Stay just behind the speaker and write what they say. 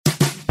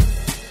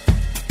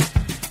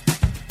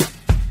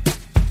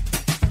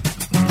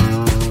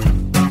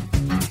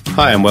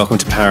Hi and welcome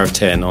to Power of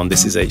 10 on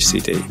This is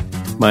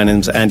HCD. My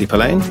name's Andy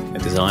Pallane, a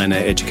designer,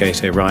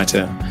 educator,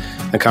 writer,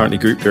 and currently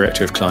Group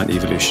Director of Client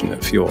Evolution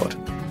at Fjord.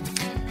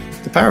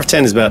 The Power of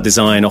 10 is about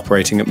design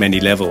operating at many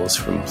levels,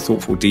 from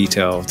thoughtful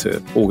detail to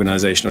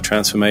organisational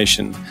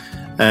transformation,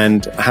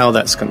 and how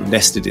that's kind of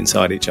nested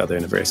inside each other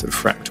in a very sort of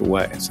fractal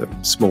way. So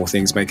small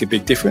things make a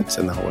big difference,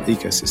 and the whole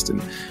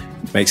ecosystem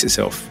makes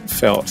itself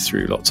felt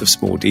through lots of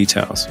small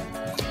details.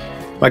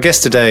 My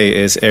guest today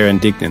is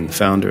Dignan,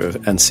 founder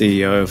and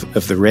CEO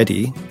of The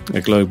Ready,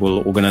 a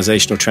global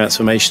organisational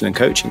transformation and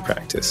coaching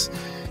practice.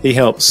 He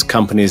helps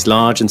companies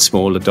large and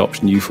small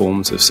adopt new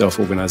forms of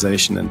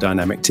self-organisation and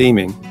dynamic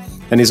teaming,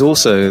 and is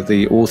also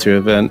the author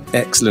of an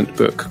excellent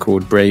book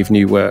called Brave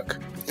New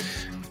Work.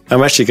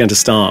 I'm actually going to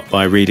start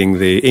by reading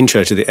the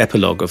intro to the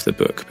epilogue of the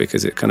book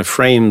because it kind of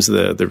frames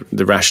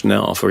the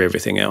rationale for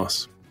everything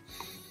else.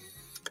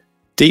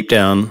 Deep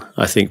down,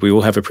 I think we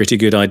all have a pretty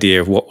good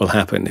idea of what will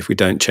happen if we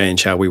don't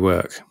change how we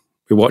work.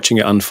 We're watching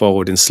it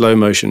unfold in slow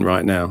motion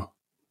right now.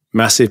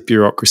 Massive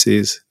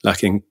bureaucracies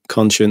lacking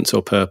conscience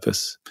or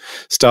purpose.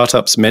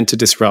 Startups meant to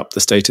disrupt the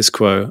status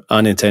quo,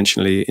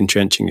 unintentionally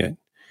entrenching it.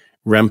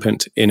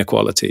 Rampant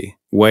inequality,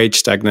 wage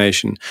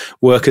stagnation,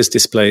 workers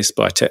displaced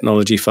by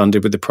technology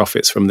funded with the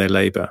profits from their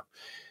labour.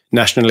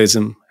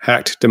 Nationalism,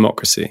 hacked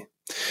democracy.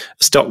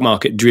 A stock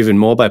market driven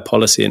more by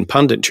policy and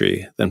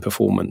punditry than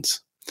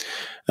performance.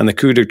 And the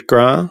coup de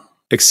grace,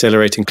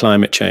 accelerating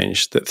climate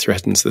change that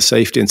threatens the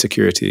safety and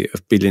security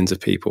of billions of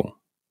people.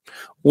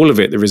 All of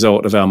it the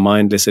result of our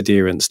mindless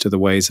adherence to the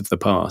ways of the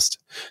past,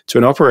 to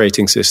an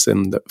operating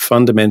system that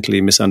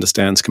fundamentally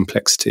misunderstands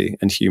complexity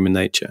and human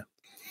nature.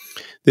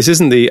 This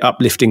isn't the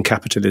uplifting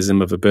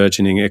capitalism of a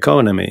burgeoning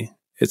economy.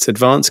 It's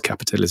advanced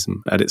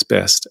capitalism at its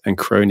best and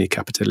crony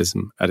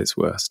capitalism at its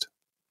worst.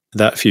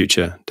 That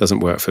future doesn't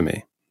work for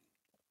me.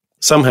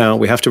 Somehow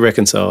we have to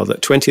reconcile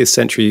that 20th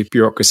century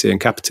bureaucracy and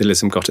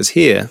capitalism got us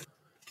here,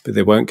 but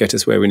they won't get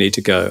us where we need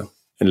to go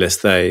unless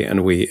they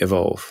and we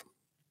evolve.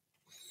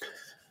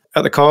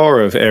 At the core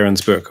of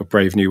Aaron's book of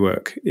Brave New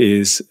Work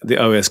is the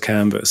OS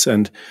canvas.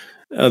 And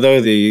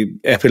although the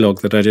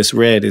epilogue that I just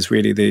read is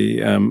really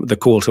the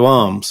call to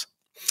arms,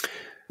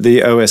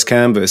 the OS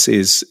canvas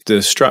is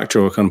the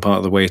structural kind of part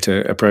of the way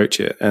to approach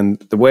it. And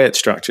the way it's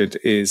structured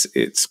is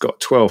it's got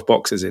 12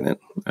 boxes in it.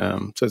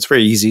 So it's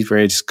very easy,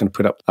 very just kind of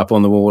put up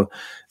on the wall.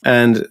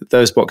 And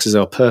those boxes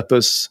are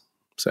purpose,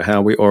 so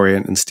how we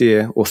orient and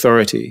steer;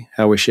 authority,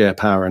 how we share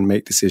power and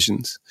make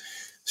decisions;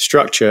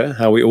 structure,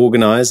 how we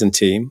organize and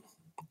team;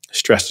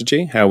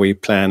 strategy, how we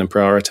plan and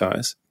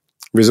prioritize;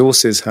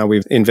 resources, how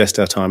we invest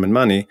our time and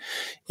money;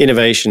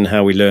 innovation,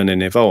 how we learn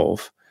and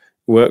evolve;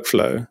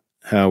 workflow,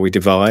 how we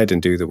divide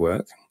and do the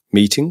work;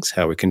 meetings,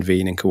 how we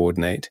convene and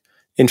coordinate;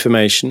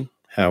 information,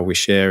 how we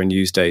share and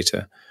use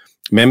data;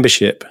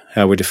 membership,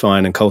 how we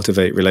define and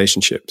cultivate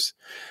relationships;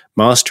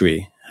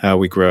 mastery, how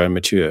we grow and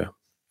mature;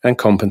 and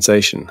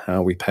compensation,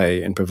 how we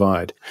pay and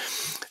provide.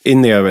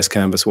 In the OS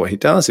canvas, what he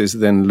does is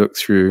then look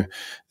through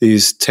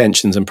these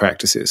tensions and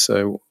practices.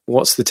 So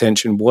what's the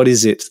tension? What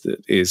is it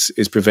that is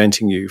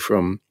preventing you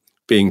from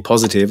being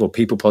positive or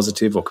people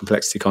positive or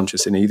complexity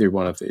conscious in either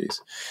one of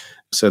these?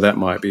 So that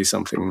might be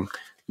something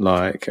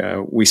like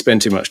we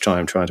spend too much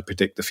time trying to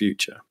predict the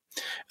future.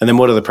 And then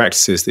what are the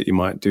practices that you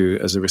might do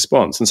as a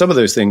response? And some of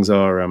those things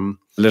are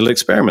little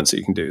experiments that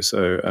you can do.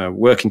 So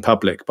work in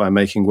public by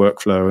making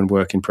workflow and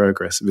work in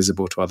progress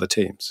visible to other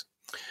teams.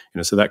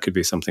 So that could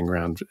be something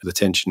around the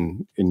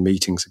tension in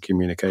meetings and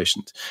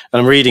communications. And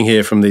I'm reading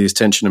here from these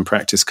tension and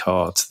practice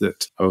cards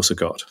that I also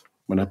got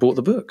when I bought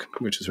the book,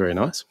 which is very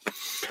nice.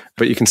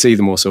 But you can see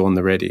them also on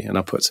the Ready, and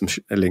I'll put some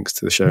links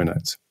to the show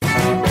notes.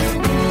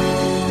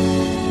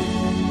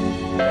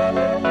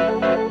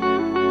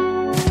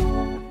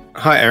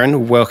 Hi,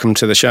 Aaron. Welcome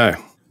to the show.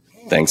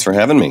 Thanks for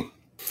having me.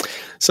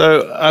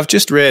 So I've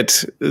just read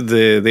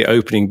the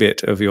opening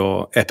bit of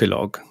your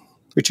epilogue,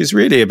 which is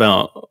really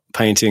about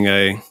painting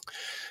a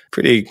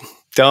pretty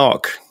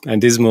dark and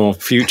dismal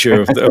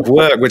future of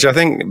work, which I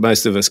think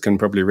most of us can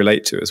probably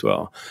relate to as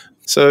well.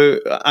 So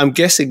I'm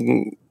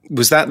guessing,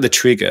 was that the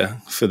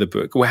trigger for the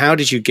book? Well, how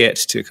did you get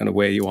to kind of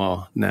where you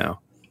are now?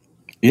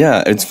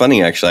 Yeah, it's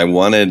funny, actually. I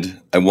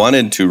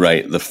wanted to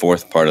write the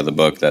fourth part of the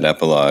book, that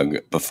epilogue,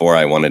 before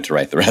I wanted to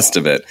write the rest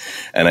of it.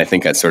 And I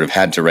think I sort of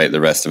had to write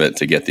the rest of it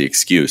to get the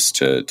excuse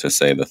to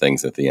say the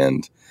things at the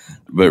end.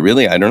 But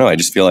really, I don't know. I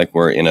just feel like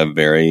we're in a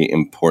very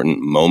important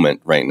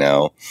moment right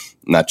now,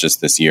 not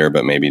just this year,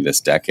 but maybe this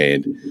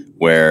decade,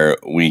 where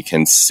we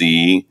can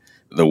see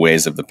the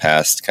ways of the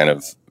past kind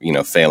of,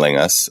 failing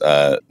us,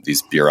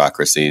 these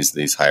bureaucracies,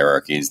 these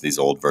hierarchies, these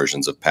old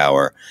versions of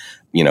power,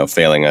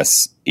 failing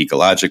us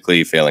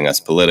ecologically, failing us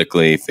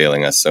politically,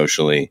 failing us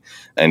socially,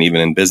 and even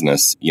in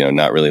business,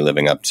 not really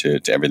living up to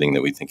everything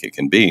that we think it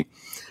can be.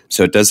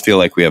 So it does feel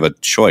like we have a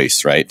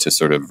choice, right, to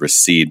sort of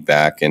recede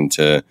back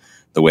into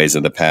the ways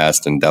of the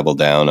past and double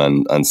down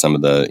on some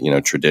of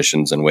the,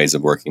 traditions and ways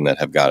of working that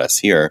have got us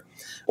here,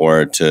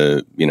 or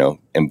to,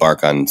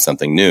 embark on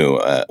something new,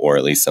 or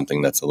at least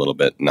something that's a little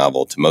bit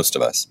novel to most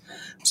of us.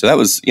 So that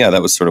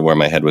was sort of where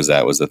my head was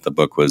at, was that the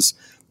book was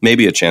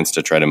maybe a chance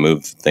to try to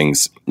move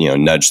things,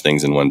 nudge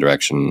things in one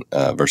direction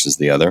versus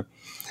the other.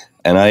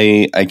 And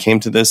I came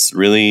to this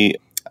really,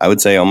 I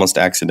would say, almost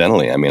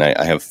accidentally. I mean,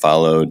 I have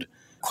followed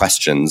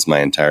questions my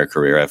entire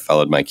career. I've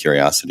followed my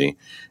curiosity.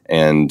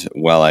 And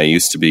while I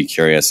used to be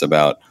curious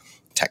about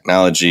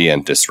technology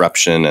and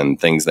disruption and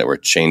things that were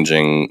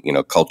changing,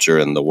 culture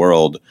in the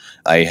world,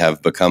 I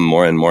have become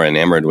more and more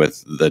enamored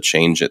with the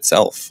change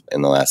itself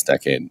in the last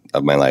decade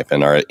of my life,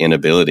 and our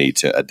inability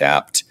to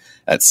adapt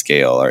at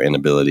scale, our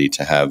inability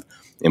to have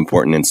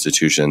important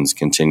institutions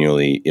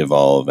continually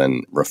evolve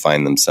and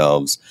refine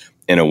themselves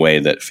in a way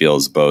that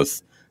feels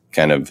both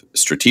kind of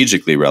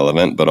strategically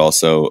relevant, but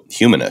also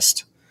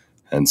humanist.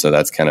 And so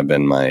that's kind of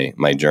been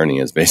my journey,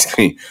 is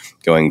basically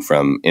going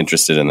from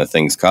interested in the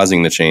things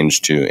causing the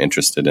change to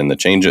interested in the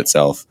change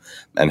itself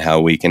and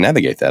how we can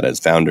navigate that as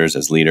founders,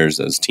 as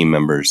leaders, as team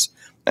members,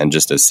 and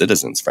just as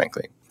citizens,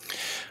 frankly.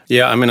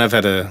 Yeah, I mean, I've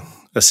had a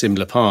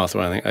similar path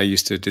where I think I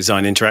used to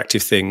design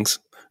interactive things.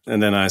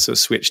 And then I sort of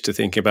switched to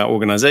thinking about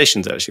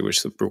organizations, actually,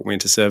 which sort of brought me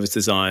into service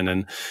design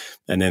and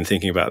then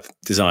thinking about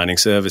designing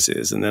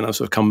services. And then I've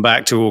sort of come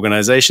back to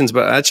organizations,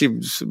 but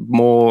actually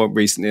more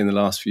recently in the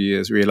last few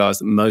years, realized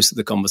that most of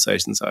the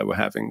conversations I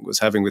was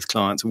having with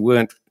clients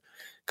weren't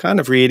kind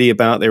of really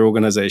about their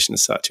organization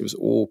as such. It was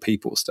all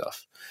people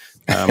stuff.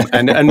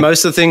 And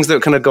most of the things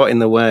that kind of got in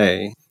the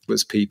way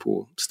was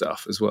people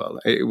stuff as well.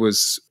 It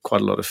was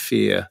quite a lot of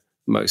fear,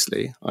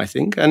 mostly, I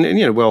think,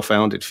 and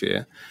well-founded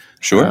fear.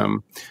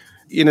 Sure.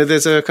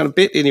 There's a kind of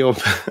bit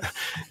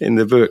in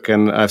the book,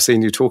 and I've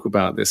seen you talk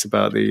about this,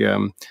 about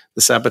the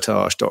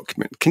sabotage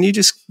document. Can you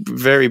just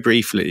very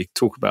briefly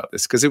talk about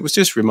this? Because it was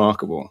just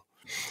remarkable.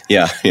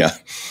 Yeah.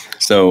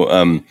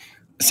 So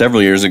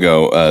several years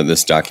ago,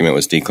 this document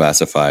was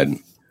declassified.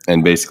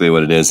 And basically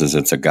what it is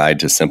it's a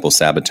guide to simple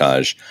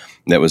sabotage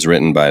that was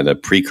written by the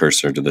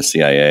precursor to the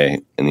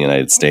CIA in the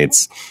United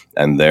States.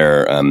 And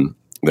their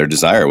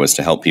desire was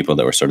to help people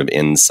that were sort of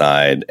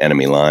inside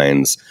enemy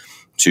lines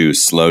to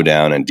slow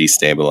down and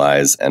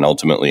destabilize and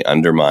ultimately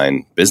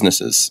undermine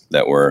businesses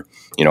that were,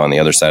 on the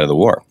other side of the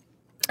war.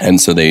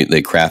 And so they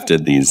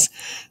crafted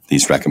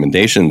these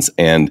recommendations.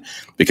 And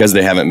because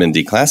they haven't been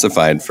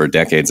declassified for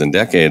decades and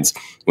decades,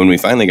 when we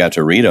finally got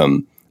to read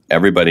them,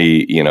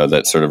 everybody,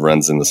 that sort of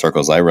runs in the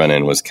circles I run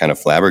in was kind of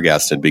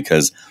flabbergasted,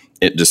 because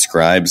it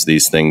describes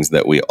these things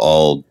that we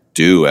all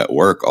do at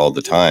work all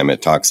the time.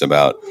 It talks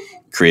about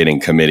creating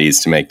committees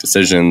to make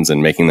decisions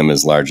and making them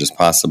as large as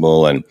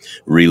possible, and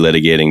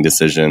relitigating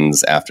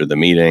decisions after the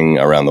meeting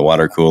around the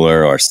water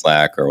cooler or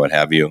Slack or what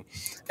have you,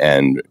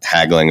 and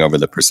haggling over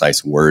the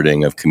precise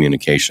wording of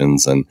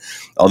communications and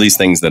all these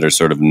things that are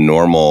sort of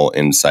normal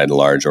inside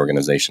large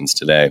organizations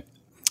today.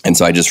 And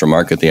so I just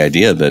remark at the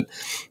idea that,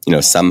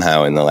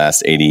 somehow in the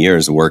last 80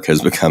 years, work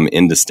has become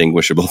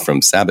indistinguishable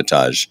from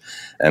sabotage,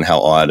 and how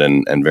odd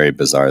and very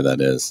bizarre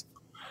that is.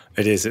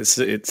 It is.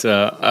 It's.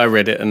 I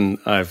read it, and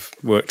I've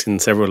worked in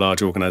several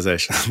large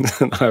organizations.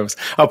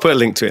 I'll put a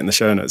link to it in the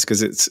show notes,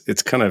 because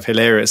it's kind of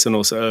hilarious and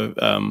also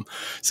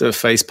sort of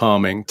face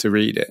palming to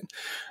read it.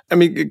 I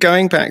mean,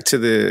 going back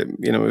to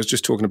I was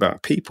just talking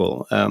about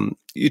people.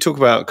 You talk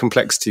about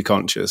complexity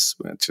conscious,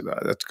 which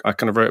I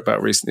kind of wrote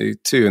about recently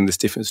too, and this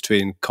difference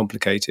between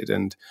complicated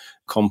and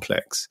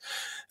complex,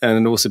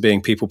 and also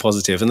being people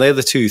positive. And they're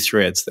the two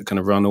threads that kind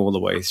of run all the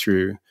way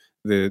through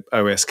the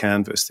OS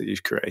canvas that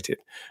you've created.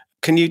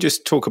 Can you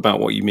just talk about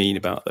what you mean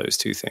about those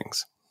two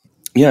things?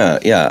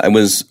 Yeah. I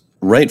was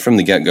right from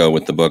the get-go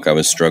with the book, I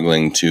was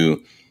struggling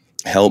to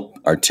help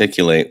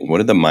articulate what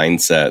are the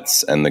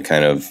mindsets and the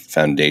kind of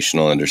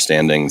foundational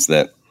understandings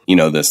that,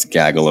 this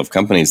gaggle of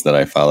companies that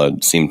I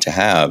followed seemed to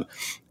have.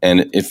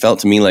 And it felt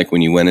to me like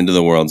when you went into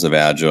the worlds of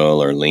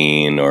agile or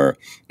lean or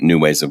new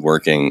ways of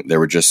working, there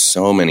were just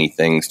so many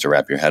things to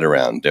wrap your head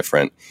around,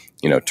 different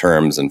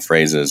terms and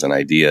phrases and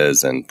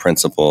ideas and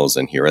principles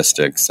and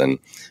heuristics and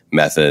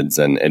methods.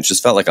 And it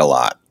just felt like a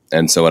lot.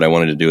 And so what I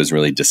wanted to do is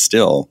really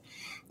distill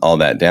all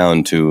that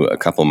down to a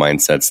couple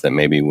mindsets that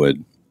maybe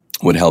would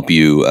help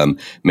you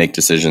make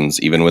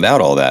decisions even without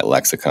all that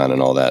lexicon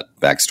and all that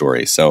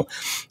backstory. So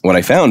what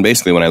I found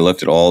basically when I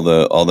looked at all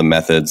the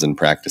methods and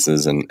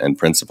practices and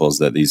principles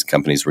that these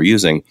companies were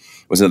using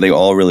was that they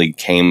all really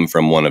came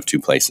from one of two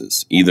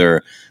places.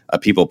 Either a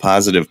people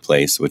positive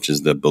place, which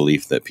is the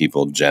belief that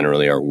people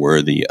generally are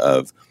worthy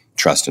of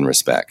trust and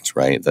respect,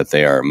 right? That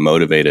they are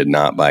motivated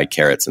not by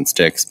carrots and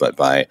sticks, but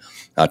by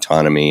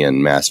autonomy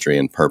and mastery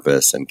and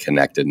purpose and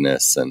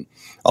connectedness and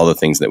all the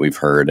things that we've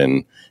heard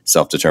in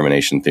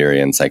self-determination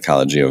theory and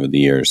psychology over the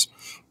years.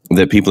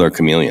 That people are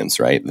chameleons,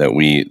 right? That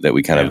we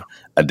kind of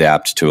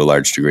adapt to a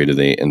large degree to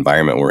the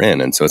environment we're in.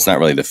 And so it's not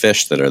really the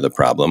fish that are the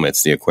problem,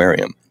 it's the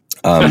aquarium.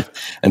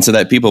 And so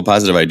that people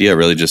positive idea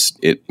really just,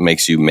 it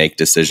makes you make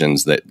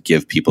decisions that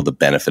give people the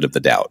benefit of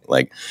the doubt.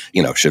 Like,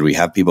 should we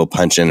have people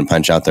punch in and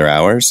punch out their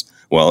hours?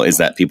 Well, is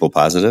that people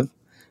positive?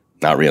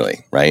 Not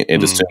really, right?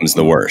 It assumes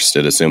the worst.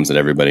 It assumes that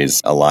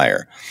everybody's a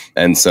liar.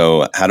 And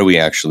so how do we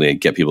actually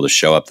get people to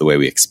show up the way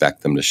we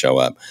expect them to show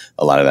up?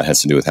 A lot of that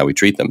has to do with how we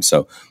treat them.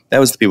 So that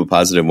was the people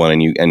positive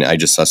one. And I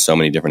just saw so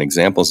many different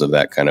examples of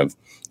that kind of,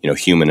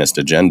 humanist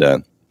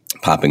agenda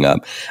popping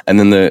up. And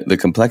then the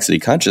complexity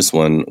conscious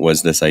one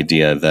was this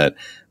idea that,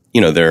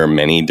 there are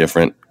many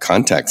different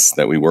contexts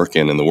that we work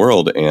in the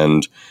world,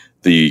 and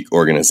the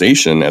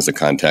organization as a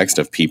context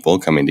of people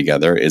coming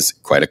together is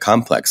quite a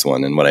complex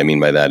one. And what I mean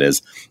by that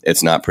is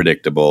it's not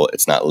predictable,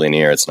 it's not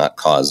linear, it's not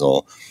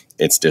causal,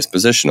 it's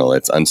dispositional,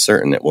 it's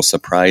uncertain, it will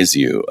surprise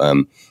you.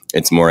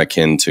 It's more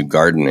akin to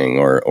gardening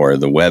or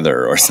the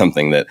weather or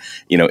something that,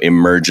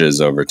 emerges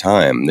over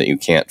time that you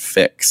can't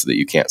fix, that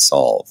you can't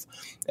solve.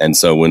 And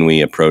so when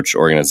we approach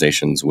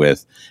organizations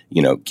with,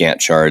 Gantt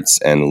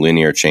charts and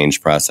linear change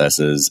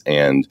processes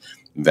and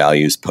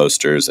values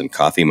posters and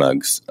coffee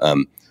mugs,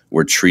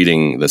 we're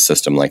treating the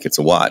system like it's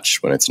a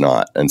watch when it's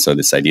not. And so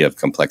this idea of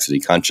complexity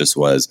conscious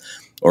was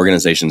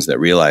organizations that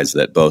realize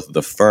that both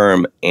the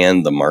firm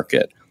and the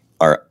market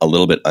are a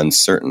little bit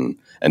uncertain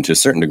and to a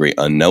certain degree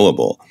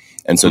unknowable.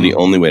 And so the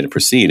only way to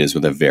proceed is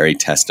with a very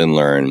test and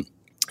learn,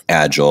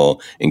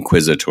 agile,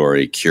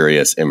 inquisitory,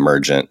 curious,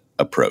 emergent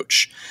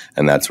approach.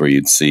 And that's where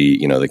you'd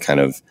see, the kind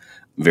of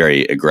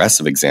very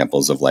aggressive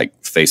examples of like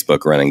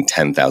Facebook running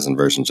 10,000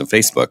 versions of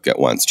Facebook at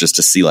once just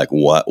to see like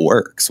what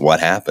works, what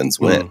happens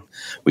when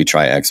we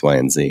try X, Y,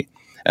 and Z.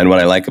 And what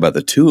I like about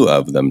the two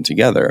of them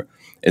together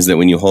is that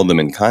when you hold them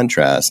in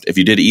contrast, if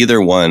you did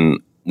either one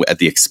at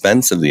the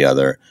expense of the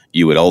other,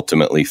 you would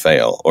ultimately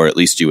fail, or at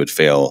least you would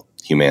fail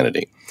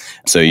humanity.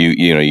 So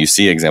you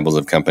see examples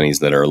of companies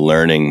that are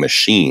learning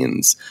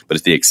machines, but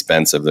at the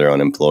expense of their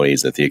own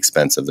employees, at the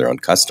expense of their own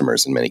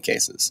customers in many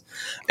cases.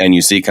 And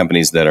you see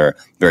companies that are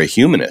very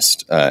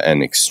humanist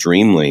and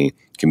extremely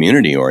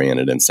community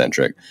oriented and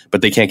centric,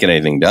 but they can't get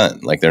anything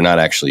done. Like they're not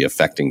actually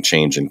affecting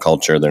change in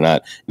culture. They're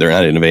not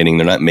innovating.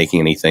 They're not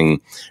making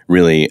anything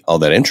really all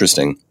that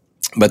interesting.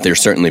 But they're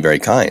certainly very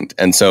kind.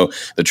 And so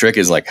the trick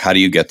is like, how do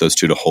you get those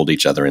two to hold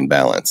each other in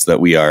balance? That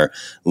we are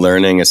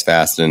learning as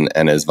fast and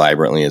as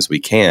vibrantly as we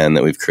can,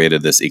 that we've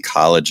created this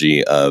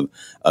ecology of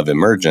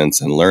emergence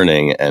and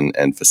learning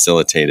and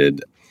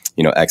facilitated,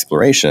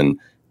 exploration.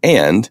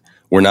 And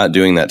we're not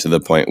doing that to the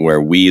point where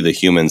we, the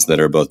humans that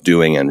are both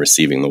doing and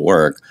receiving the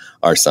work,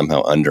 are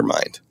somehow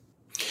undermined.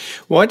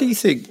 Why do you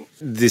think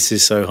this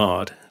is so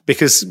hard?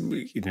 Because,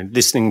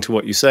 listening to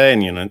what you say,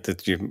 and,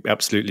 that you're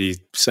absolutely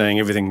saying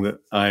everything that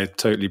I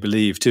totally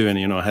believe too.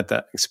 And, I had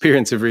that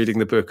experience of reading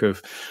the book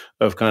of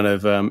kind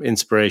of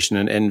inspiration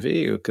and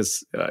envy,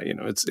 because,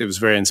 it was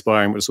very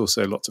inspiring, but it's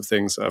also lots of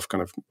things that I've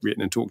kind of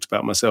written and talked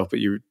about myself, but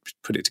you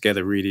put it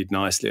together really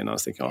nicely. And I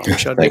was thinking, I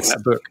wish I'd written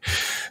that book.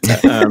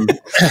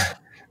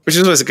 Which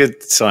is always a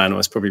good sign. I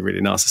was probably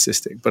really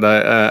narcissistic,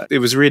 but it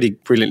was really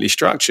brilliantly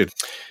structured.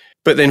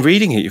 But then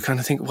reading it, you kind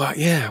of think, well,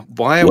 yeah,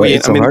 why are we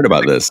so hard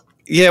about this?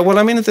 Yeah,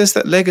 well, there's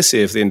that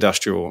legacy of the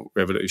Industrial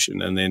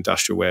Revolution and the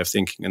industrial way of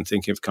thinking and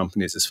thinking of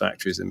companies as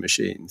factories and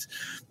machines.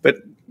 But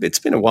it's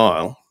been a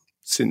while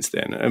since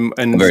then. And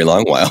a very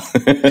long while.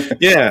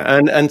 Yeah,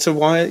 and so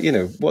why,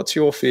 what's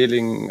your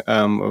feeling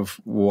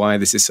of why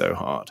this is so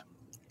hard?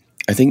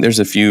 I think there's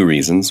a few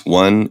reasons.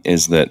 One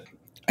is that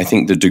I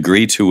think the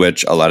degree to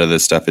which a lot of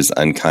this stuff is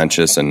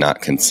unconscious and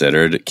not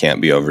considered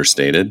can't be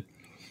overstated.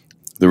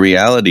 The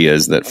reality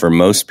is that for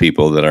most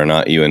people that are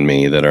not you and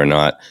me, that are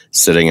not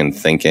sitting and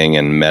thinking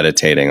and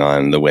meditating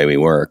on the way we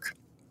work,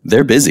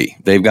 they're busy.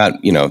 They've got,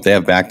 they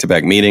have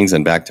back-to-back meetings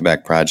and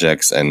back-to-back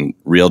projects and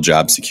real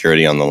job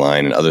security on the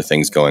line and other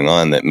things going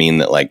on that mean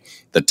that like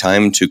the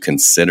time to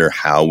consider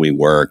how we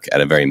work at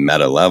a very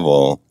meta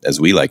level,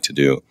 as we like to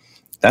do,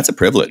 that's a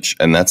privilege.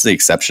 And that's the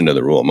exception to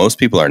the rule. Most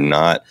people are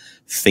not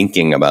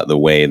thinking about the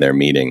way they're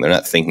meeting. They're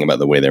not thinking about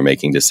the way they're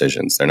making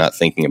decisions. They're not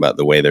thinking about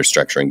the way they're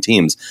structuring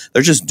teams.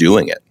 They're just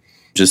doing it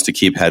just to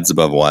keep heads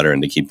above water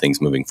and to keep things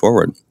moving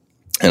forward.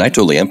 And I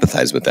totally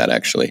empathize with that,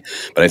 actually.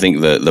 But I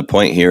think the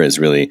point here is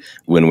really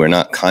when we're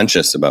not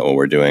conscious about what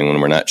we're doing,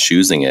 when we're not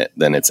choosing it,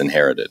 then it's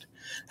inherited.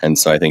 And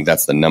so I think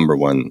that's the number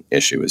one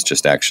issue, is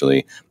just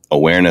actually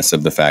awareness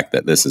of the fact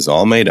that this is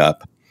all made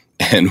up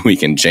and we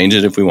can change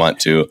it if we want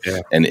to.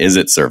 Yeah. And is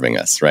it serving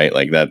us, right?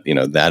 Like that,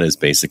 that is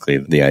basically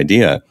the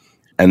idea.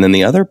 And then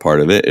the other part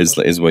of it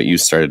is what you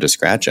started to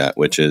scratch at,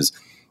 which is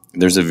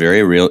there's a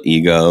very real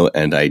ego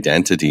and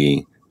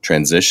identity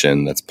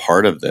transition that's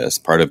part of this,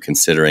 part of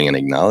considering and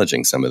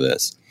acknowledging some of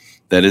this,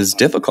 that is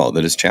difficult,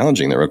 that is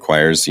challenging, that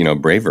requires,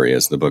 bravery,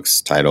 as the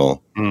book's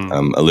title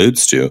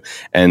alludes to.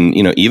 And,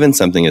 even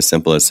something as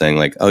simple as saying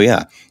like, oh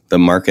yeah, the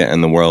market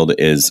and the world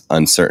is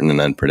uncertain and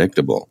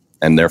unpredictable,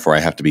 and therefore I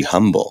have to be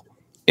humble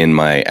in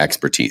my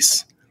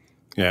expertise.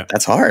 Yeah,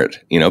 that's hard.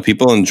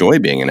 People enjoy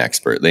being an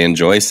expert. They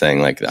enjoy saying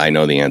like, I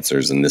know the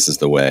answers and this is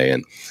the way.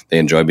 And they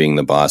enjoy being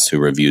the boss who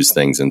reviews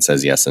things and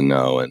says yes and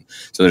no. And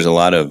so there's a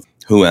lot of,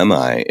 who am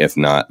I if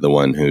not the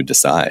one who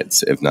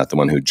decides, if not the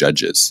one who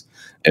judges,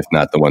 if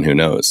not the one who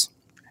knows?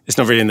 It's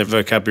not really in the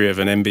vocabulary of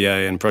an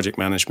MBA and project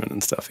management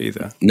and stuff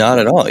either. Not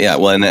at all. Yeah.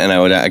 Well, and I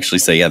would actually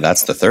say, yeah,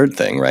 that's the third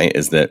thing, right?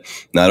 Is that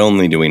not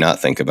only do we not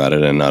think about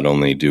it, and not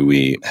only do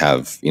we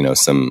have,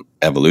 some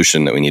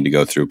evolution that we need to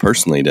go through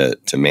personally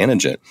to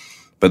manage it,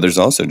 but there's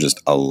also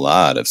just a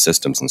lot of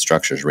systems and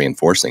structures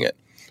reinforcing it,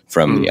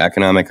 from the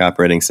economic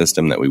operating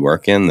system that we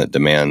work in that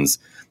demands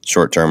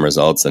short-term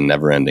results and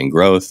never-ending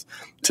growth,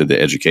 to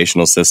the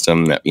educational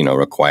system that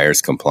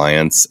requires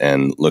compliance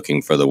and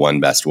looking for the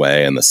one best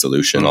way and the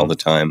solution all the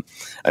time.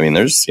 I mean,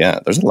 there's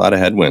a lot of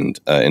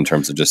headwind in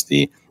terms of just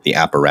the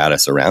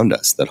apparatus around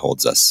us that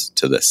holds us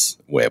to this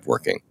way of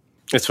working.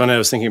 It's funny. I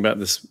was thinking about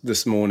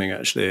this morning,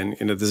 actually,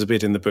 and there's a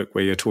bit in the book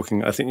where you're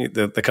talking. I think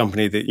the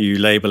company that you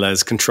label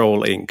as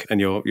Control Inc., and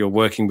you're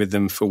working with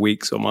them for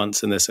weeks or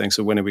months, and they're saying,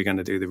 "So when are we going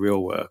to do the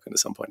real work?" And at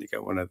some point, you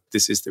go, "Well, no,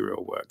 this is the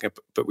real work,"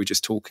 but we're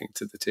just talking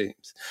to the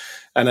teams.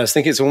 And I was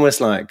thinking, it's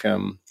almost like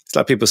it's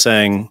like people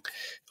saying,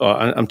 "Oh,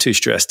 I'm too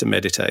stressed to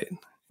meditate."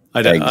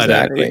 I don't,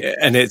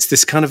 and it's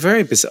this kind of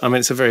very bizarre. I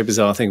mean, it's a very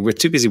bizarre thing. We're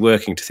too busy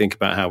working to think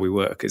about how we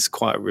work. It's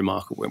quite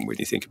remarkable when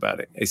you think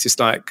about it. It's just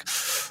like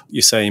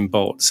Usain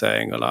Bolt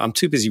saying, "I'm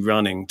too busy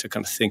running to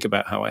kind of think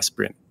about how I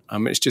sprint."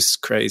 It's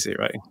just crazy,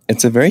 right?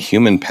 It's a very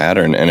human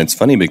pattern, and it's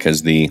funny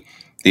because the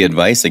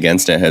advice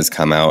against it has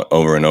come out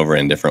over and over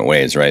in different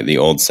ways, right? The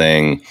old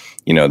saying,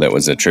 that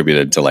was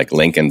attributed to like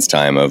Lincoln's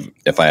time of,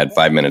 if I had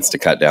 5 minutes to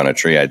cut down a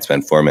tree, I'd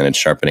spend 4 minutes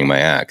sharpening my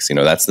axe.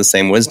 That's the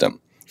same wisdom.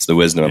 It's the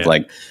wisdom of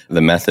like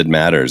the method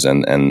matters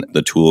and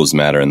the tools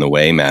matter and the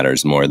way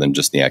matters more than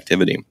just the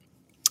activity.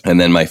 And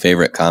then my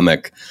favorite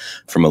comic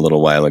from a little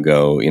while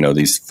ago,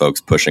 these folks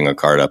pushing a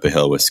cart up a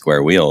hill with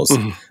square wheels,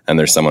 and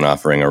there's someone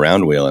offering a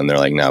round wheel, and they're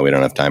like, "No, we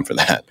don't have time for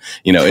that."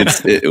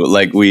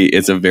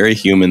 It's a very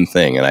human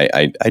thing, and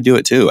I do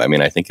it too. I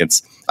mean, I think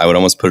I would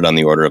almost put it on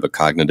the order of a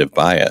cognitive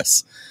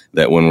bias,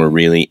 that when we're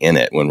really in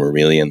it, when we're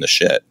really in the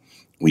shit,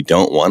 we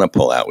don't want to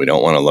pull out, we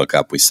don't want to look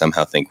up, we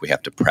somehow think we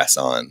have to press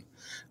on.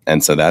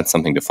 And so that's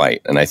something to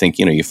fight. And I think,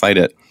 you fight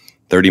it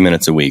 30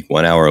 minutes a week,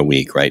 1 hour a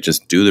week, right?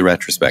 Just do the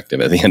retrospective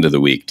at the end of the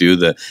week.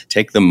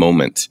 Take the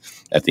moment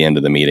at the end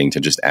of the meeting to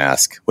just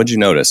ask, what'd you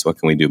notice? What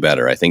can we do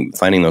better? I think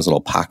finding those little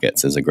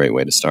pockets is a great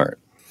way to start.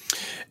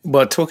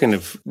 Well, talking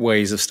of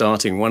ways of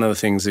starting, one of the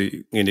things that,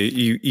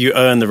 you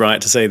earn the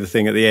right to say the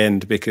thing at the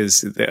end,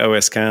 because the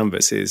OS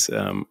Canvas is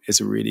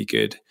a really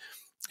good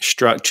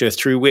structure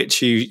through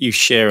which you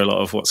share a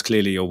lot of what's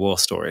clearly your war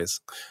stories.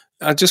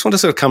 I just want to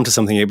sort of come to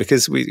something here,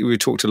 because we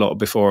talked a lot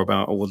before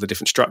about all the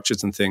different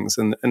structures and things,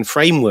 and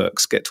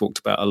frameworks get talked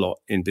about a lot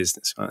in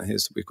business. Right?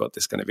 We've got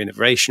this kind of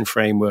innovation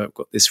framework,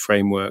 got this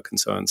framework, and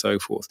so on and so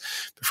forth.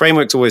 But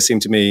frameworks always seem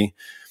to me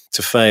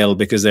to fail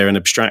because they're an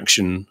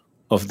abstraction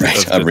of the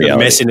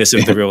messiness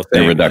of the real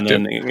thing. They're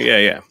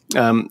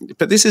reductive.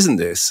 But this isn't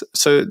this.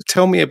 So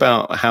tell me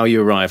about how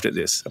you arrived at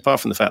this, apart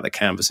from the fact that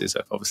Canvases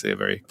are obviously a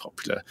very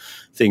popular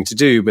thing to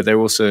do, but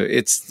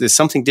there's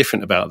something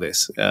different about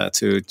this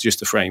to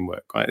just a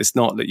framework, right? It's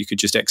not that you could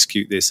just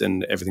execute this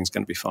and everything's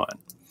going to be fine.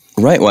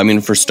 Right. Well, I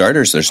mean, for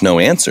starters, there's no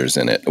answers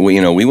in it.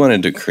 We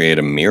wanted to create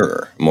a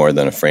mirror more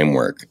than a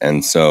framework.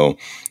 And so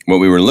what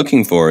we were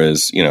looking for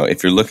is,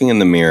 if you're looking in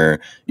the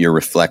mirror, you're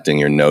reflecting,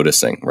 you're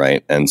noticing,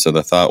 right? And so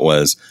the thought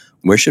was,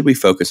 where should we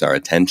focus our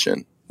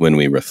attention when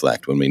we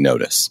reflect, when we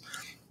notice?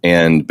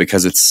 And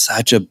because it's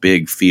such a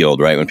big field,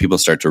 right? When people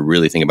start to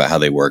really think about how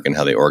they work and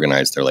how they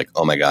organize, they're like,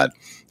 oh my God,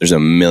 there's a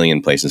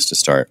million places to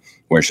start.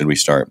 Where should we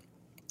start?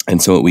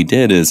 And so what we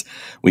did is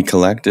we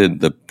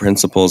collected the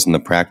principles and the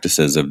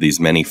practices of these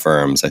many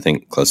firms, I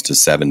think close to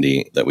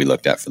 70 that we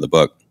looked at for the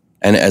book.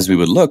 And as we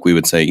would look, we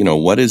would say,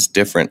 what is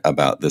different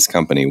about this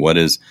company? What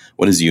is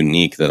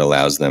unique that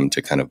allows them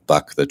to kind of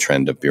buck the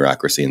trend of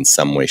bureaucracy in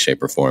some way,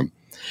 shape, or form?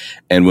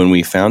 And when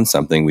we found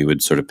something, we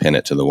would sort of pin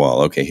it to the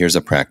wall. Okay, here's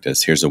a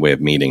practice. Here's a way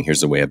of meeting.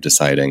 Here's a way of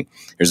deciding.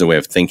 Here's a way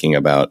of thinking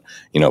about,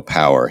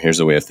 power.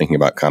 Here's a way of thinking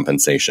about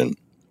compensation.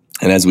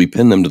 And as we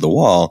pinned them to the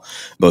wall,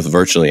 both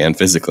virtually and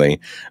physically,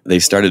 they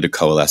started to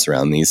coalesce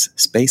around these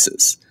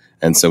spaces.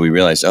 And so we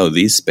realized,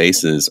 these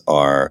spaces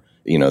are,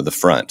 the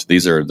front.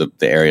 These are the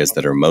areas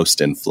that are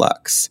most in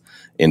flux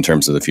in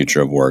terms of the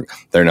future of work.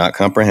 They're not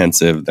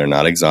comprehensive. They're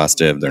not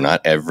exhaustive. They're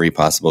not every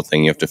possible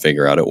thing you have to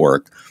figure out at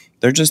work.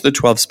 They're just the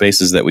 12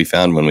 spaces that we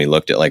found when we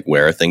looked at like,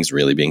 where are things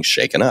really being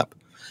shaken up?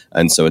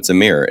 And so it's a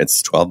mirror.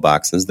 It's 12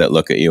 boxes that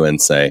look at you and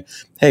say,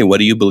 hey, what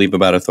do you believe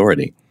about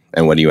authority?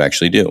 And what do you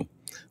actually do?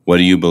 What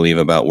do you believe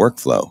about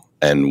workflow?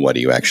 And what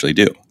do you actually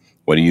do?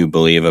 What do you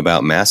believe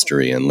about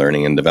mastery and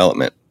learning and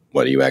development?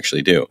 What do you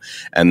actually do?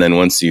 And then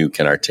once you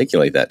can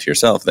articulate that to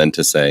yourself, then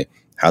to say,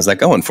 how's that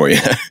going for you?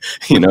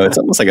 It's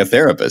almost like a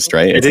therapist,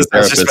 right? It's a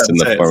therapist in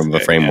the form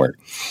of a framework.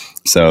 Yeah.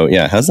 So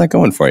yeah, how's that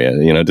going for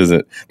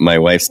you? My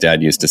wife's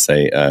dad used to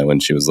say when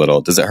she was little,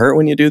 does it hurt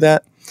when you do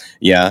that?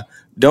 Yeah.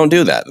 Don't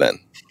do that then.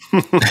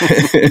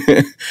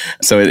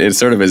 So it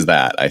sort of is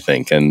that, I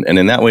think. And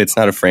in that way, it's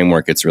not a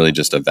framework. It's really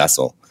just a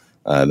vessel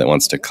that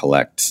wants to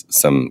collect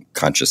some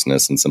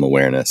consciousness and some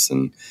awareness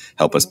and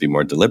help us be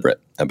more deliberate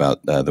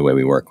about the way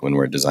we work when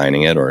we're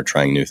designing it or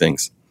trying new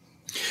things.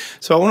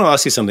 So I want to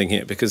ask you something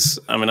here, because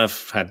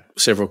I've had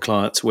several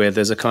clients where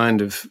there's a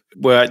kind of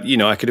where,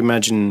 I could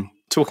imagine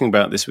talking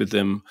about this with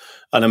them.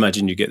 I'd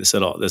imagine you get this a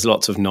lot. There's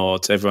lots of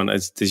nods.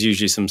 There's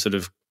usually some sort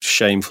of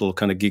shameful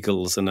kind of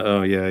giggles and,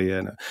 oh,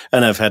 yeah. No.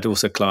 And I've had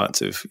also clients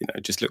who've,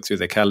 just looked through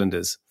their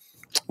calendars.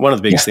 One of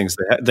the biggest things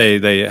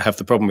they have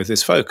the problem with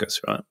is focus,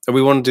 right? And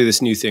we want to do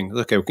this new thing.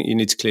 Okay, you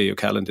need to clear your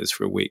calendars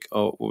for a week.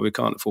 Oh, well, we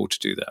can't afford to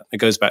do that. It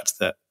goes back to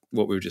that,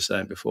 what we were just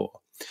saying before.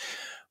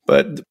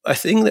 But a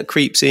thing that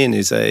creeps in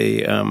is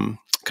a kind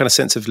of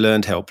sense of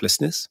learned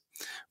helplessness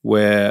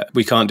where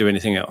we can't do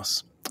anything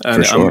else.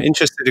 And sure. I'm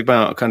interested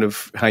about kind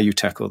of how you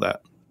tackle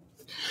that.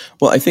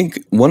 Well, I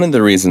think one of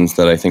the reasons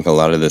that I think a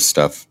lot of this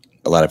stuff,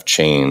 a lot of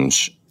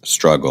change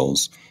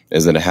struggles,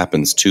 is that it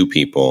happens to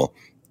people.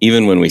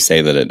 Even when we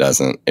say that it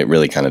doesn't, it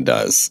really kind of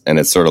does. And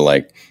it's sort of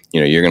like,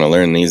 you're going to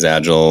learn these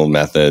agile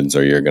methods,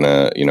 or you're going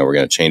to, we're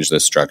going to change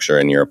this structure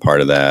and you're a part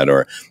of that.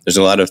 Or there's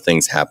a lot of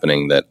things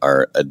happening that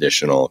are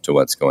additional to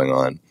what's going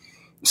on.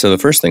 So the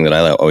first thing that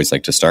I always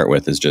like to start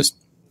with is just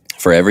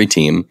for every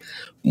team,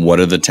 what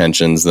are the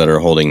tensions that are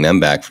holding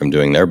them back from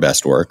doing their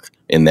best work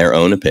in their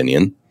own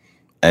opinion?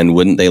 And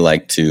wouldn't they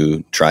like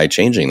to try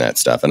changing that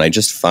stuff? And I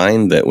just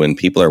find that when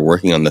people are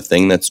working on the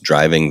thing that's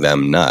driving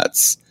them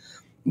nuts,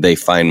 they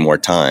find more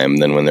time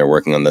than when they're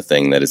working on the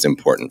thing that is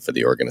important for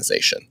the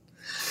organization.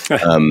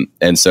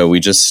 And so we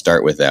just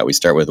start with that. We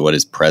start with what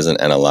is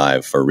present and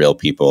alive for real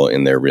people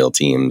in their real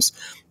teams.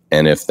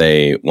 And if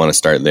they want to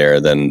start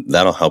there, then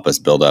that'll help us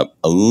build up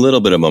a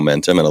little bit of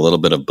momentum and a little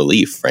bit of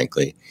belief,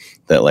 frankly,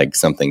 that like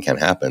something can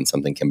happen,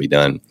 something can be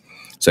done.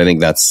 So I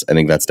think that's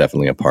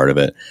definitely a part of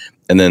it.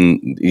 And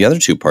then the other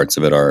two parts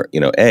of it are,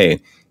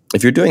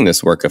 if you're doing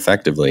this work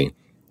effectively,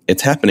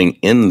 it's happening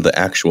in the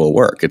actual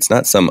work. It's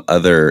not some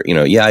other,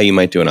 you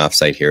might do an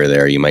offsite here or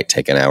there. You might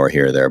take an hour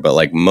here or there. But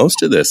like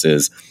most of this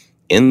is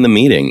in the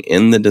meeting,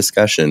 in the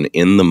discussion,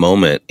 in the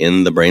moment,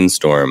 in the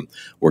brainstorm.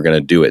 We're going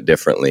to do it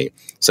differently.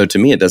 So to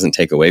me, it doesn't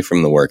take away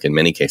from the work. In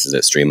many cases,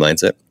 it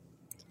streamlines it.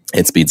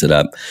 It speeds it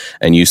up.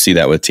 And you see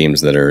that with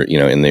teams that are,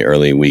 in the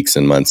early weeks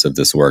and months of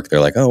this work.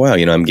 They're like, oh, wow,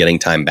 I'm getting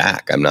time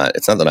back.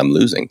 It's not that I'm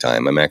losing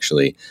time.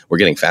 We're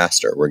getting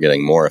faster. We're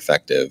getting more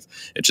effective.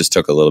 It just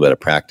took a little bit of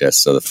practice.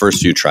 So the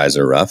first few tries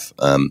are rough.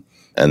 And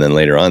then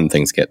later on,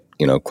 things get,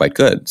 quite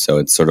good. So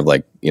it's sort of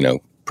like,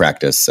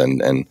 practice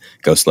and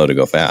go slow to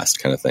go fast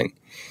kind of thing.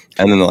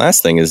 And then the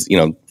last thing is,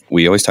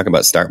 we always talk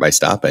about start by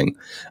stopping.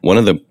 One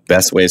of the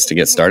best ways to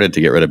get started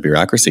to get rid of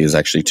bureaucracy is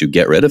actually to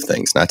get rid of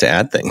things, not to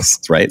add things,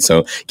 right?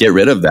 So get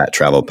rid of that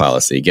travel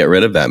policy, get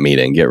rid of that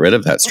meeting, get rid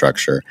of that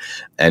structure,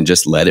 and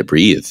just let it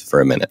breathe for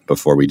a minute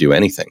before we do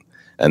anything.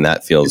 And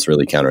that feels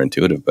really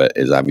counterintuitive, but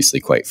is obviously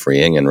quite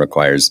freeing and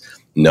requires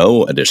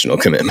no additional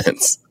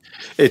commitments.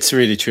 It's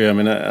really true.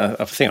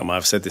 I think I might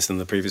have said this in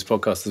the previous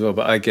podcast as well,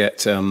 but I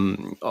get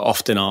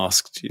often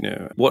asked,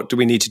 what do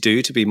we need to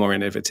do to be more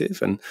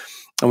innovative? And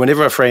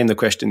whenever I frame the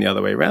question the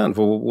other way around,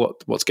 well,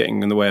 what's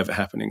getting in the way of it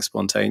happening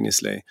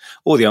spontaneously?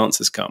 All the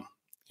answers come,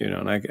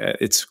 and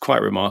it's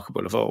quite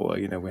remarkable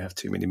we have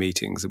too many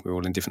meetings and we're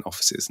all in different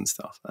offices and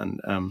stuff.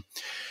 And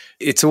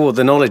it's all,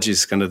 the knowledge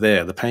is kind of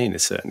there. The pain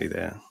is certainly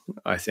there,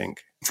 I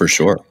think. For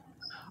sure.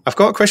 I've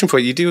got a question for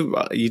you.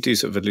 You do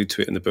sort of allude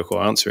to it in the book,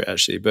 or answer it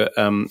actually, but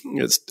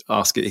let's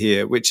ask it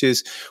here, which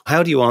is,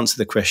 how do you answer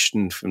the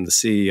question from the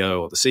CEO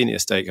or the senior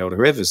stakeholder,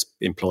 whoever's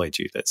employed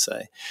you, let's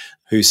say,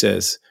 who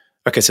says,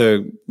 okay,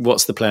 so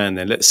what's the plan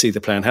then? Let's see the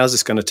plan. How's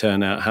this going to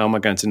turn out? How am I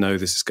going to know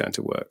this is going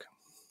to work?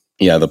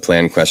 Yeah, the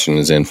plan question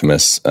is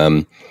infamous.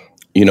 A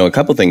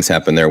couple things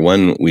happen there.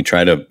 One, we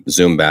try to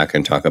zoom back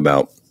and talk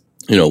about,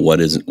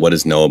 what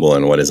is knowable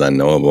and what is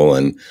unknowable,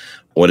 and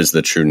what is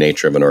the true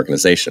nature of an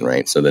organization,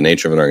 right? So the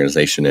nature of an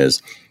organization is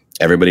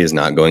everybody is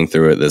not going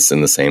through this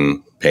in the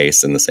same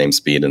pace and the same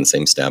speed and the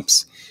same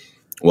steps.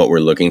 What we're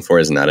looking for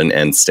is not an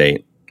end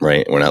state,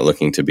 right? We're not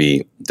looking to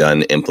be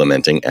done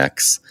implementing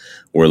X.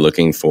 We're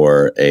looking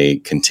for a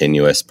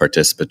continuous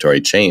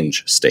participatory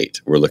change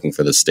state. We're looking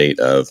for the state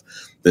of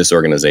this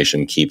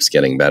organization keeps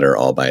getting better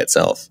all by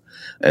itself.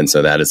 And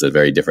so that is a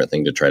very different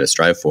thing to try to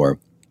strive for.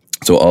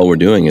 So all we're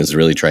doing is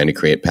really trying to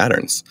create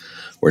patterns.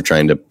 We're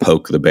trying to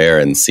poke the bear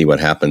and see what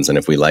happens. And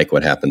if we like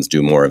what happens,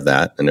 do more of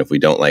that. And if we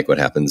don't like what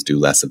happens, do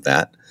less of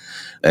that.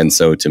 And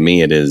so to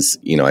me, it is,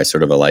 I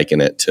sort of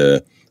liken it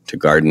to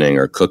gardening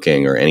or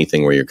cooking or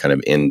anything where you're kind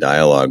of in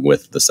dialogue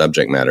with the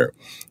subject matter.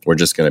 We're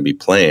just going to be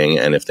playing.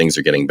 And if things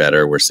are getting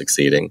better, we're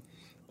succeeding,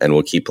 and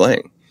we'll keep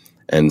playing.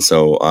 And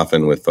so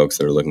often with folks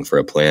that are looking for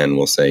a plan,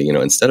 we'll say,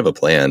 instead of a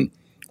plan,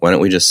 why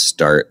don't we just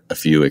start a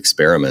few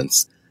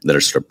experiments that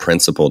are sort of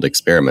principled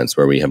experiments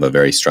where we have a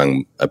very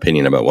strong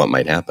opinion about what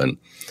might happen,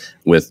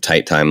 with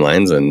tight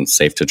timelines and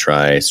safe to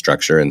try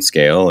structure and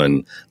scale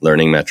and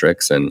learning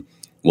metrics. And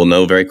we'll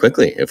know very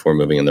quickly if we're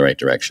moving in the right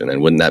direction.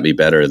 And wouldn't that be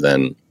better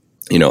than,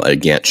 a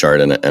Gantt chart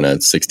and a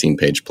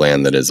 16-page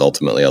plan that is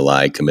ultimately a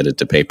lie committed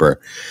to paper?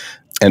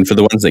 And for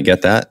the ones that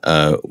get that,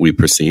 we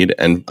proceed.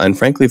 And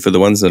frankly, for the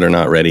ones that are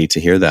not ready to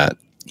hear that,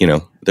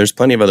 there's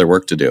plenty of other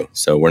work to do.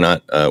 So we're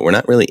not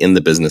really in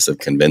the business of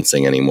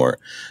convincing anymore.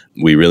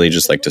 We really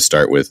just like to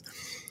start with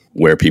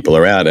where people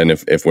are at. And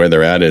if where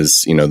they're at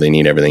is, they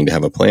need everything to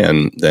have a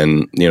plan,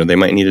 then, they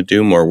might need to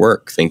do more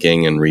work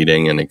thinking and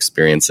reading and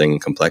experiencing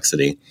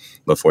complexity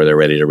before they're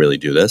ready to really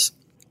do this.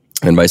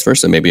 And vice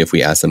versa. Maybe if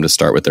we ask them to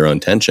start with their own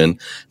tension,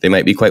 they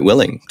might be quite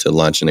willing to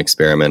launch an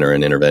experiment or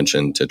an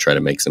intervention to try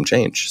to make some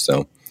change.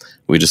 So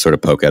we just sort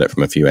of poke at it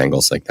from a few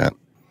angles like that.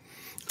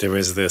 There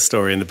is the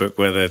story in the book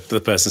where the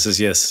person says,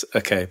 yes,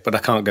 okay, but I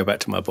can't go back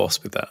to my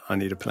boss with that. I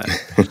need a plan.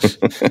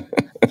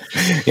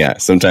 Yeah,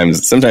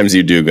 sometimes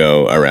you do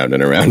go around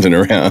and around and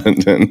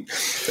around, and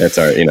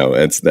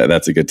that's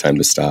that's a good time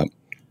to stop.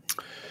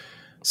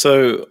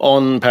 So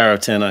on Power of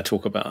 10, I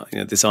talk about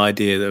this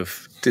idea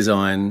of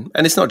design,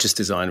 and it's not just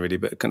design really,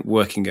 but kind of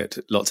working at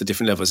lots of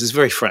different levels. It's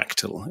very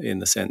fractal in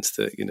the sense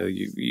that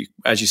you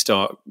as you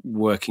start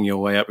working your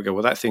way up, you go,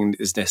 well, that thing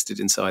is nested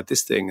inside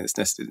this thing, and it's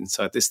nested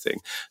inside this thing,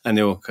 and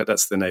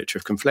that's the nature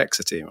of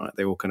complexity, right?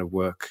 They all kind of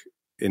work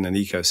in an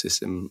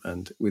ecosystem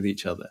and with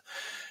each other.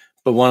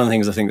 But one of the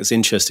things I think that's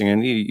interesting,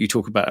 and you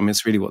talk about,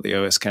 it's really what the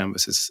OS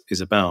Canvas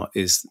is about,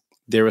 is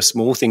there are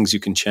small things you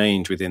can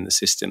change within the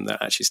system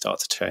that actually start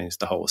to change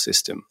the whole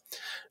system.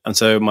 And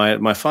so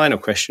my final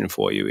question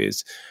for you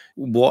is,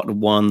 what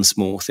one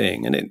small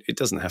thing, and it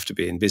doesn't have to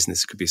be in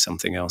business, it could be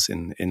something else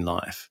in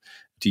life,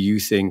 do you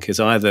think has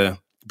either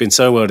been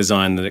so well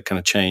designed that it kind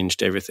of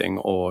changed everything,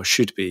 or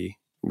should be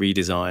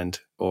redesigned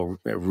or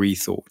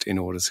rethought in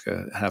order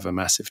to have a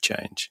massive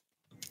change?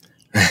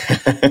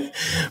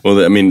 Well,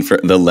 for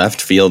the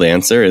left field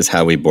answer is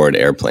how we board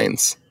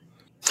airplanes.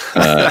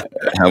 How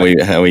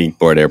we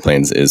board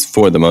airplanes is,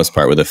 for the most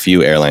part, with a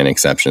few airline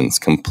exceptions,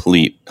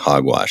 complete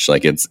hogwash.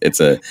 Like it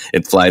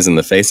flies in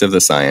the face of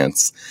the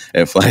science.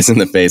 It flies in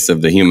the face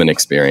of the human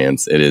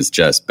experience. It is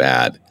just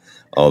bad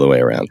all the way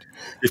around.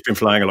 You've been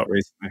flying a lot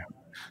recently.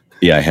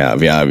 Yeah, I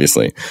have. Yeah,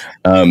 obviously.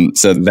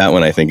 So that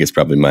one I think is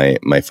probably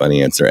my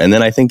funny answer. And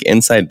then I think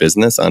inside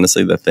business,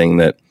 honestly, the thing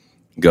that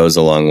goes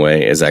a long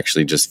way is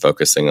actually just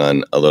focusing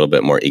on a little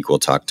bit more equal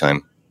talk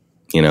time.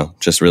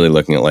 Just really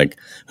looking at like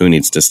who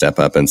needs to step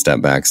up and step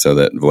back so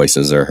that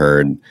voices are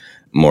heard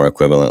more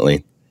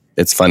equivalently.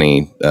 It's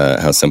funny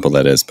how simple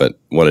that is, but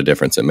what a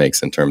difference it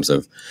makes in terms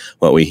of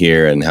what we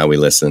hear and how we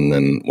listen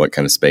and what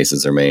kind of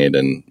spaces are made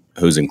and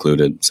who's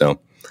included. So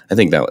I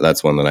think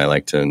that's one that I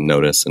like to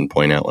notice and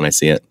point out when I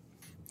see it.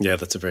 Yeah,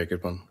 that's a very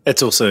good one.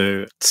 It's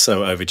also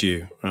so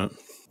overdue, right?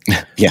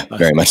 Yeah,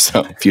 very much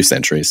so. A few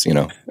centuries,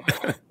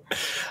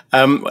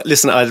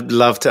 Listen, I'd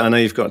love to, I know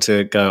you've got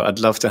to go, I'd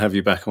love to have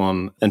you back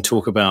on and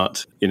talk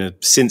about,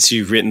 since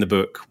you've written the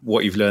book,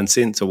 what you've learned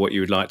since, or what you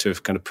would like to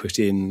have kind of put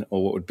in,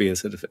 or what would be a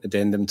sort of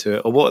addendum to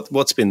it, or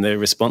what's been the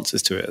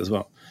responses to it as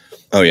well.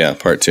 Oh yeah,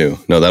 part 2.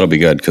 No, that'll be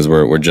good, because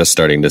we're just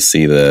starting to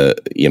see the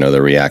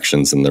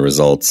reactions and the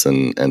results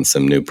and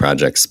some new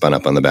projects spun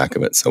up on the back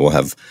of it. So we'll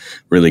have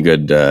really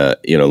good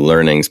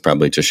learnings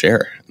probably to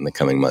share in the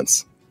coming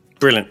months.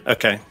 Brilliant.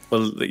 Okay.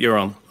 Well, you're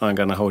on. I'm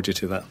going to hold you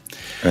to that.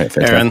 All right.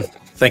 Fantastic. Aaron,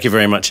 thank you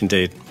very much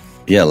indeed.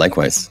 Yeah,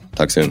 likewise.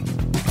 Talk soon.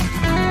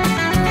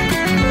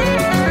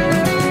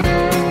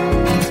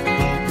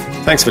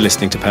 Thanks for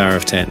listening to Power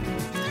of 10.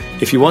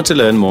 If you want to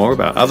learn more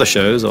about other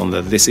shows on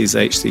the This Is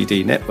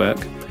HCD network,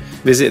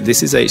 visit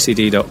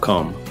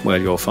thisishcd.com, where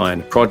you'll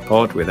find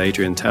ProdPod with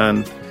Adrian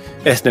Tan,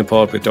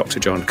 Ethnopod with Dr.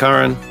 John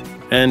Curran,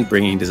 and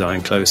Bringing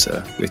Design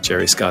Closer with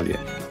Jerry Scullion.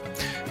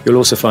 You'll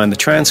also find the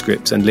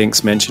transcripts and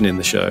links mentioned in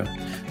the show,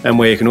 and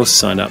where you can also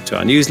sign up to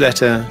our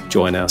newsletter,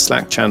 join our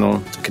Slack channel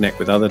to connect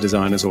with other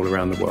designers all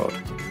around the world.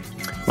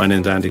 My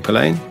name's Andy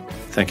Polaine.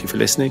 Thank you for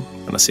listening,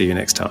 and I'll see you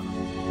next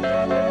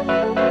time.